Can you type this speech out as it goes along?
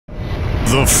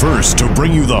The first to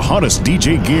bring you the hottest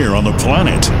DJ gear on the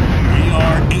planet. We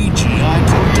are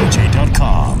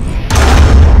AGIProDJ.com.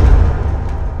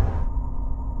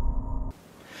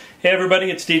 Hey everybody,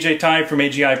 it's DJ Ty from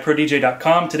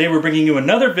AGIProDJ.com. Today we're bringing you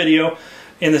another video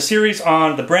in the series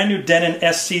on the brand new Denon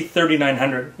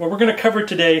SC3900. What we're going to cover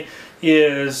today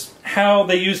is how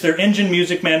they use their engine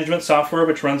music management software,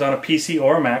 which runs on a PC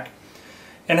or a Mac,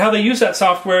 and how they use that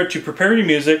software to prepare your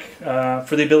music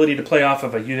for the ability to play off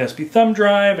of a USB thumb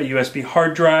drive, a USB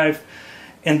hard drive,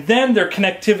 and then their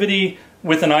connectivity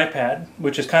with an iPad,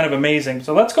 which is kind of amazing.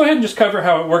 So let's go ahead and just cover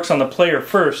how it works on the player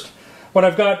first. What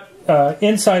I've got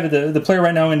inside of the player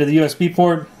right now into the USB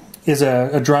port is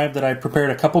a drive that I prepared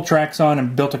a couple tracks on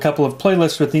and built a couple of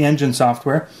playlists with the engine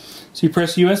software. So you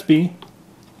press USB,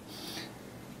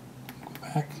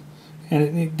 back,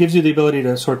 and it gives you the ability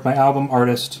to sort by album,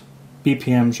 artist,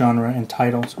 BPM, genre, and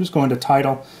title. So just go into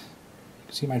title. You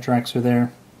can see my tracks are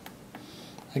there.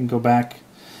 I can go back.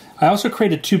 I also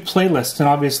created two playlists, and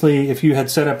obviously if you had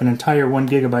set up an entire 1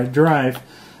 GB drive,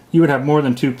 you would have more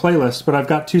than two playlists, but I've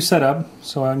got two set up.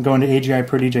 So I'm going to AGI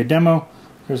Pro DJ Demo.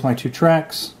 There's my two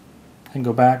tracks. I can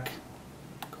go back,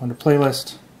 go into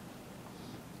playlist,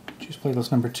 choose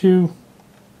playlist number 2.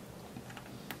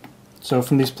 So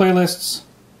from these playlists,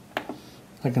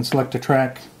 I can select a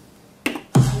track,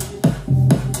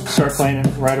 start playing it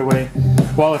right away.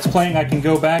 While it's playing, I can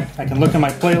go back, I can look at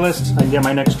my playlist, I can get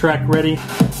my next track ready.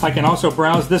 I can also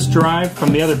browse this drive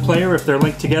from the other player if they're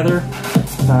linked together.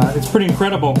 It's pretty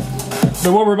incredible.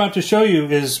 But what we're about to show you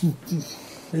is,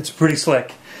 it's pretty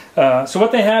slick. So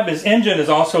what they have is Engine is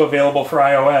also available for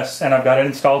iOS, and I've got it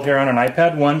installed here on an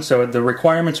iPad 1, so the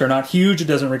requirements are not huge. It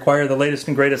doesn't require the latest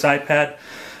and greatest iPad.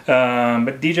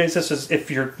 But DJs, this is,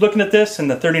 if you're looking at this and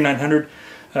the 3900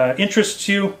 interests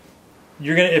you,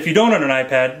 if you don't own an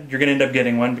iPad, you're going to end up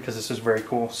getting one because this is very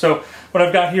cool. So what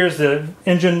I've got here is the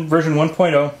Engine version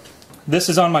 1.0. This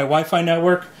is on my Wi-Fi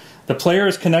network. The player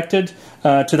is connected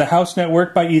to the house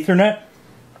network by Ethernet.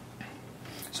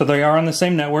 So they are on the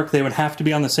same network. They would have to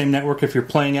be on the same network if you're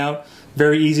playing out.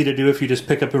 Very easy to do if you just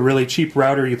pick up a really cheap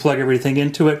router, you plug everything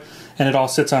into it, and it all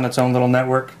sits on its own little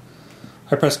network.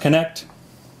 I press connect.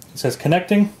 It says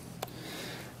connecting.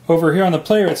 Over here on the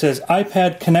player it says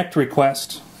iPad connect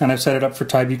request, and I've set it up for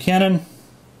Ty Buchanan.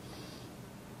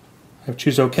 I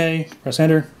choose OK, press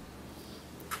enter,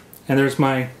 and there's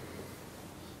my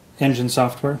engine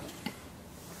software.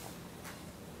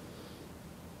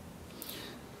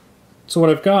 So what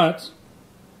I've got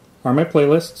are my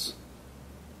playlists.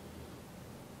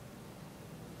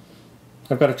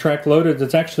 I've got a track loaded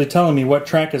that's actually telling me what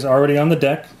track is already on the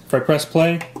deck. If I press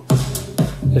play,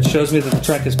 it shows me that the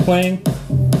track is playing.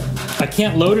 I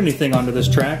can't load anything onto this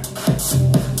track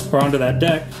or onto that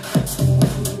deck.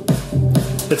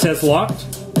 It says locked,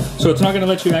 so it's not going to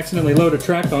let you accidentally load a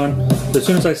track on. But as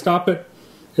soon as I stop it,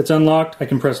 it's unlocked. I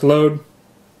can press load.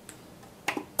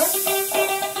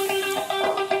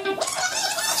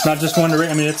 It's not just one to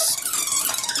I mean, it's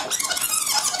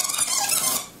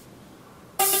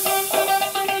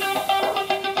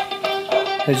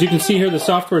as you can see here, the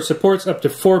software supports up to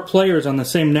 4 players on the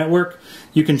same network.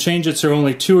 You can change it so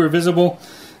only 2 are visible.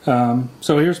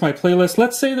 So here's my playlist.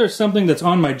 Let's say there's something that's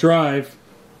on my drive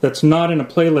that's not in a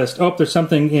playlist. Oh, there's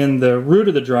something in the root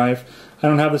of the drive. I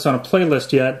don't have this on a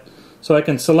playlist yet. So I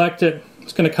can select it.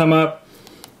 It's going to come up,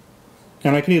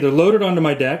 and I can either load it onto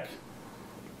my deck,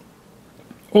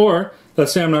 or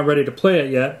let's say I'm not ready to play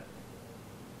it yet.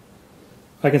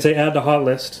 I can say add to hot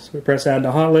list. So we press add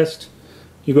to hot list.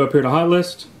 You go up here to hot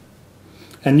list,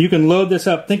 and you can load this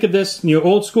up. Think of this, you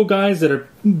old school guys that are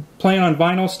playing on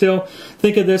vinyl still,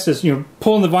 think of this as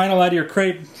pulling the vinyl out of your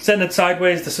crate, setting it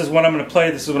sideways. This is what I'm going to play,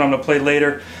 this is what I'm going to play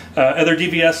later. Other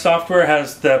DVS software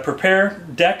has the prepare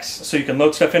decks, so you can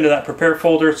load stuff into that prepare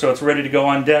folder so it's ready to go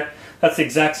on deck. That's the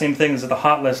exact same thing as the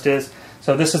hot list is.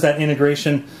 So this is that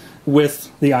integration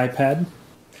with the iPad.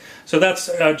 So that's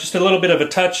just a little bit of a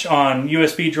touch on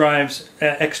USB drives,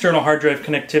 external hard drive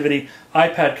connectivity,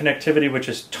 iPad connectivity, which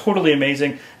is totally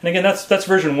amazing. And again, that's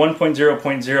version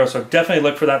 1.0.0, so definitely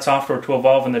look for that software to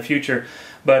evolve in the future.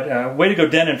 But way to go,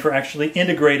 Denon, for actually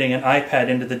integrating an iPad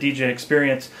into the DJ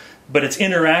experience. But it's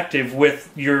interactive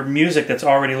with your music that's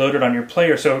already loaded on your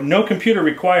player, so no computer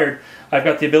required. I've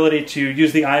got the ability to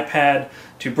use the iPad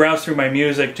to browse through my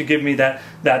music, to give me that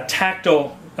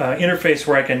tactile interface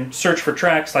where I can search for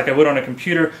tracks like I would on a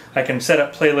computer. I can set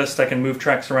up playlists, I can move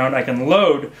tracks around, I can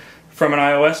load from an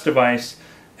iOS device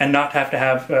and not have to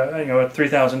have a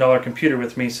 $3,000 computer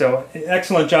with me. So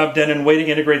excellent job, Denon. Way to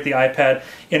integrate the iPad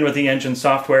in with the Engine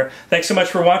software. Thanks so much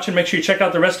for watching. Make sure you check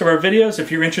out the rest of our videos.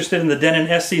 If you're interested in the Denon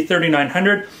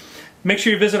SC3900, Make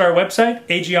sure you visit our website,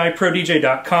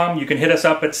 agiprodj.com. You can hit us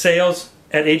up at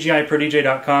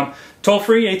sales@agiprodj.com. Toll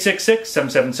free,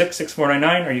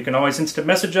 866-776-6499, or you can always instant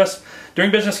message us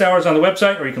during business hours on the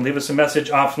website, or you can leave us a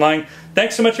message offline.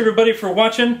 Thanks so much, everybody, for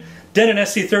watching. Denon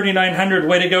SC3900,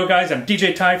 way to go, guys. I'm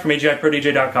DJ Ty from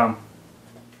agiprodj.com.